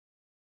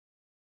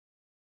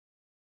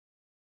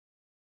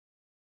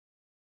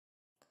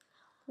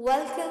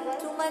Welcome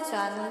to my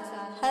channel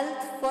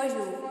Health for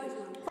You.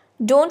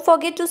 Don't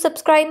forget to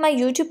subscribe my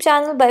YouTube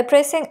channel by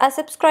pressing a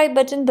subscribe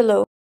button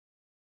below.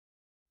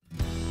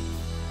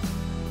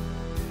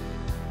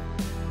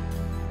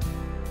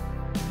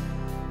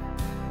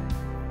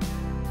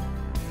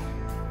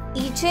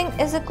 Itching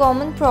is a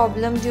common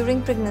problem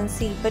during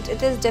pregnancy, but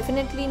it is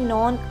definitely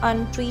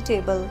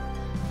non-untreatable.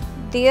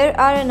 There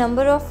are a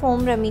number of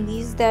home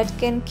remedies that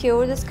can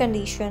cure this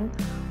condition.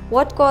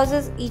 What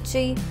causes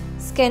itchy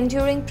skin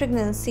during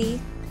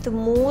pregnancy? The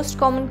most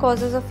common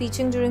causes of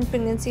itching during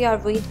pregnancy are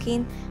weight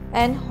gain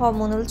and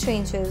hormonal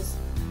changes.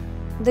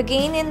 The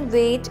gain in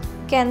weight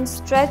can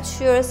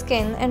stretch your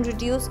skin and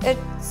reduce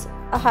its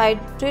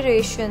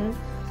hydration,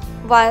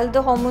 while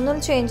the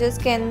hormonal changes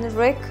can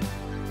wreak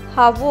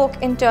havoc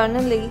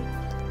internally,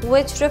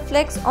 which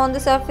reflects on the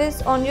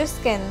surface on your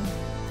skin.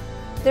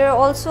 There are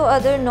also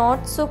other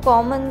not so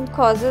common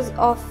causes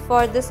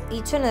for this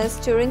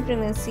itchiness during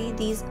pregnancy.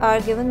 These are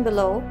given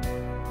below.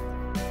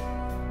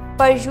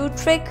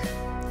 Pituitary,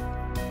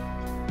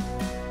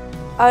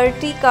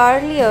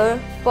 urticaria,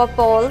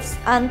 papules,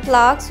 and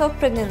plaques of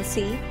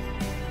pregnancy.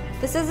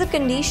 This is a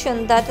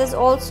condition that is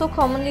also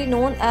commonly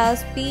known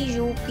as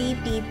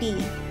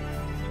PUPPP.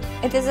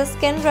 It is a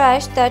skin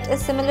rash that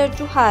is similar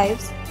to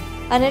hives,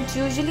 and it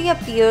usually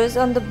appears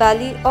on the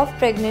belly of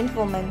pregnant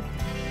women.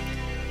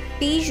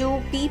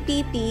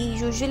 PUPPP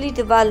usually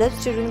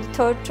develops during the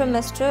third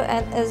trimester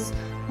and is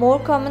more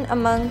common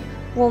among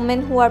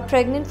women who are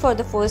pregnant for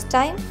the first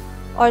time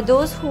or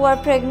those who are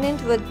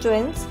pregnant with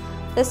twins.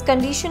 This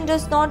condition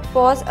does not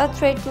pose a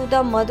threat to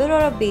the mother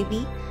or a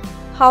baby.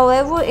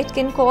 However, it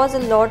can cause a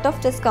lot of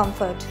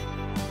discomfort.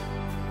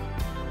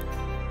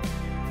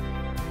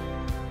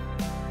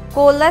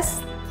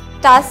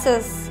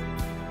 Cholestasis.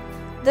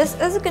 This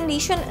is a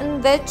condition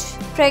in which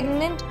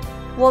pregnant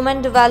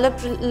women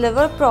develop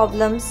liver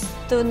problems.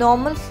 The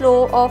normal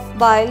flow of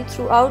bile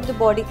throughout the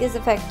body is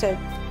affected.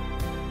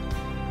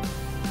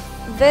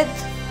 With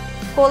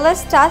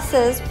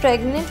cholestasis,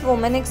 pregnant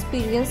women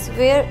experience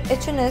severe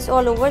itchiness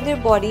all over their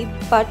body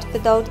but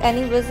without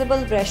any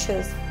visible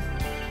rashes.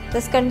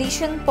 This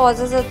condition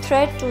poses a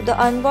threat to the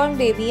unborn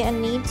baby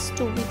and needs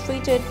to be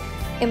treated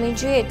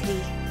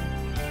immediately.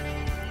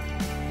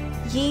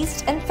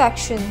 Yeast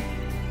infection.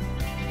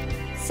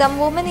 Some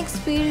women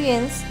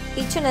experience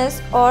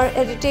itchiness or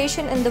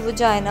irritation in the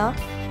vagina.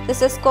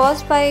 This is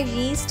caused by a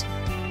yeast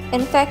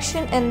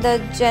infection in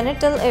the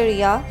genital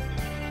area.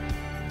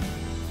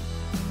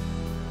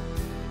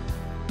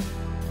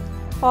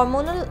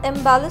 Hormonal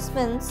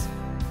imbalances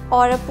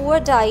or a poor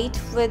diet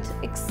with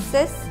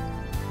excess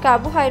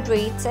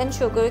carbohydrates and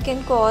sugar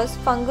can cause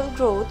fungal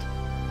growth.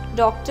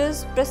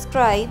 Doctors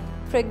prescribe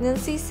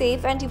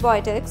pregnancy-safe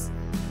antibiotics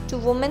to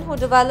women who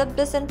develop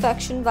this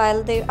infection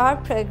while they are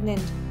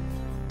pregnant.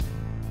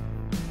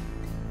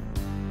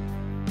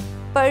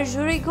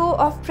 Prurigo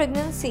of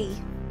pregnancy.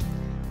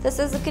 This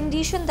is a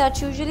condition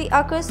that usually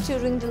occurs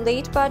during the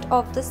late part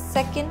of the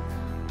second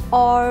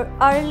or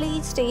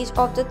early stage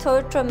of the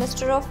third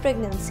trimester of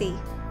pregnancy.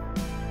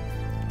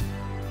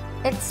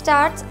 It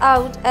starts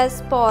out as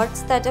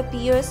spots that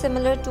appear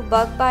similar to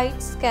bug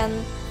bites, can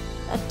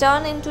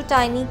turn into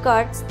tiny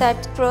cuts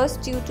that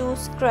crust due to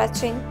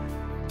scratching.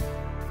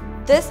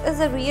 This is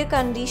a rare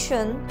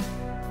condition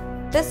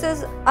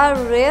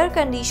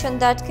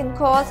that can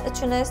cause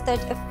itchiness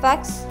that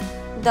affects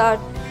the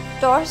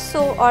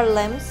torso or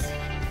limbs.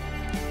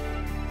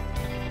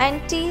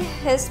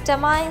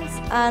 Antihistamines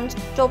and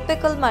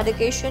topical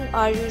medication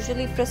are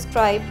usually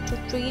prescribed to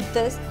treat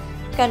this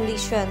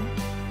condition.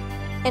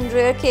 In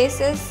rare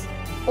cases,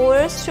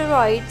 oral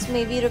steroids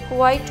may be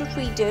required to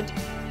treat it.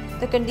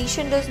 The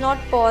condition does not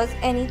pose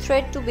any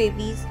threat to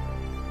babies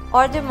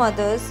or their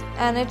mothers,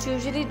 and it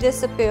usually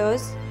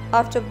disappears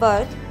after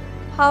birth.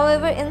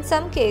 However, in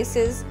some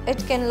cases,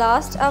 it can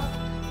last up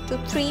to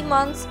 3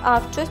 months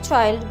after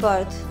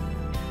childbirth.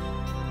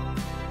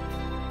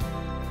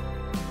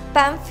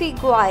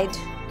 Pemphigoid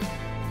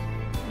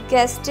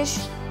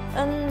gastricness.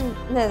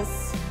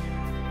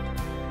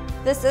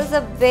 This is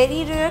a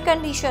very rare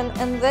condition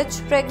in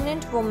which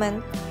pregnant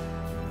women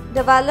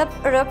develop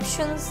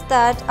eruptions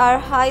that are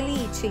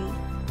highly itchy.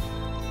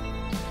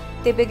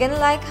 They begin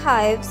like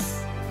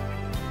hives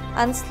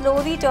and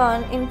slowly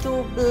turn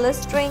into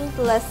blistering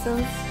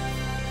lesions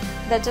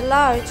that are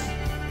large.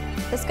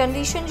 This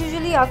condition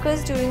usually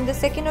occurs during the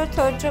second or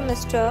third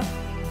trimester.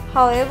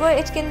 However,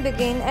 it can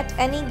begin at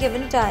any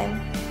given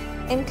time,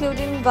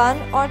 including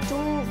 1 or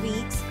 2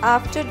 weeks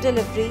after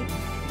delivery.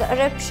 The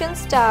eruptions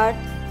start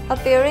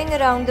appearing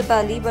around the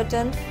belly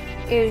button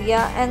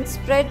area and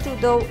spread to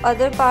the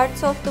other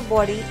parts of the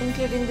body,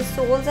 including the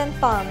soles and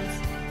palms.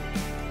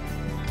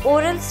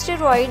 Oral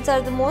steroids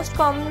are the most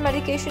common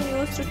medication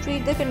used to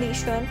treat the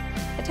condition.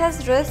 It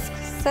has risks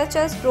such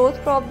as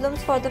growth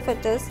problems for the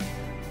fetus,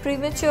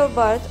 premature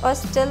birth, or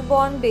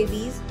stillborn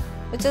babies,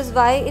 which is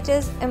why it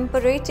is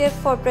imperative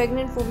for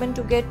pregnant women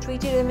to get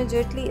treated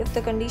immediately if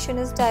the condition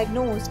is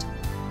diagnosed.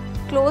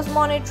 Close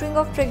monitoring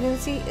of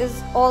pregnancy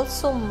is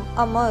also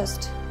a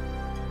must.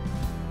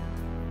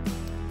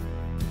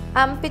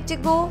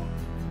 Impetigo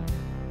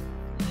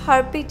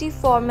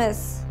herpetiformis.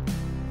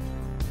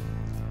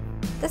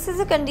 This is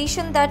a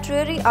condition that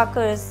rarely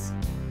occurs.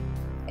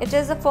 It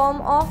is a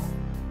form of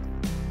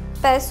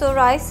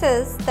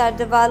psoriasis that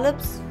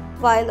develops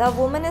while a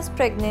woman is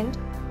pregnant.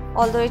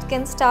 Although it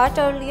can start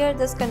earlier,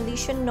 this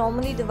condition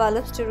normally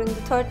develops during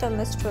the third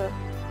trimester.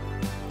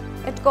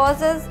 It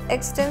causes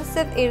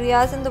extensive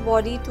areas in the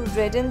body to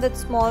redden with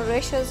small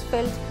rashes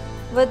filled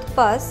with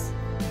pus.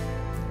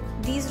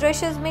 These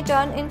rashes may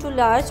turn into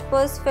large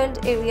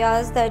pus-filled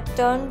areas that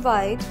turn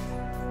white.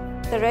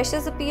 The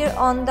rashes appear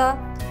on the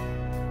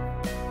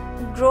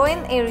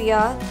groin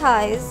area,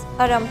 thighs,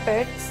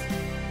 armpits,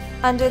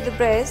 under the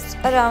breast,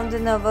 around the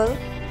navel,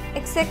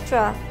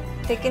 etc.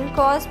 They can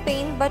cause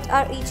pain but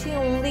are itchy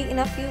only in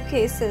a few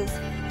cases.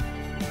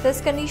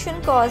 This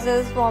condition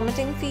causes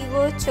vomiting,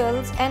 fever,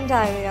 chills, and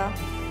diarrhea.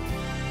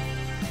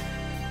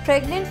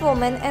 Pregnant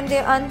women and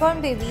their unborn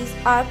babies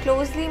are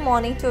closely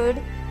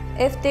monitored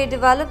if they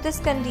develop this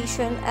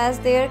condition, as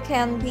there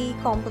can be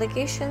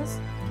complications.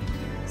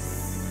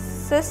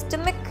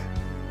 Systemic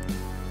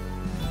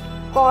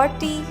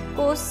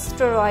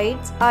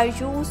corticosteroids are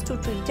used to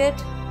treat it.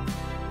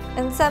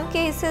 In some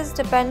cases,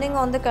 depending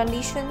on the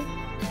condition,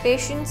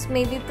 patients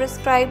may be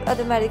prescribed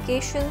other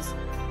medications.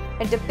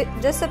 It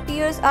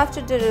disappears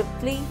after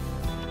delivery.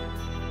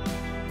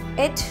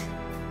 It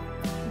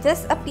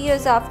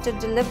disappears after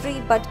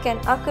delivery but can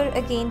occur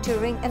again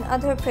during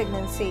another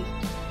pregnancy.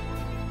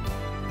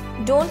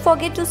 Don't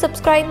forget to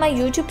subscribe my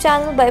YouTube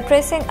channel by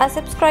pressing a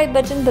subscribe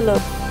button below.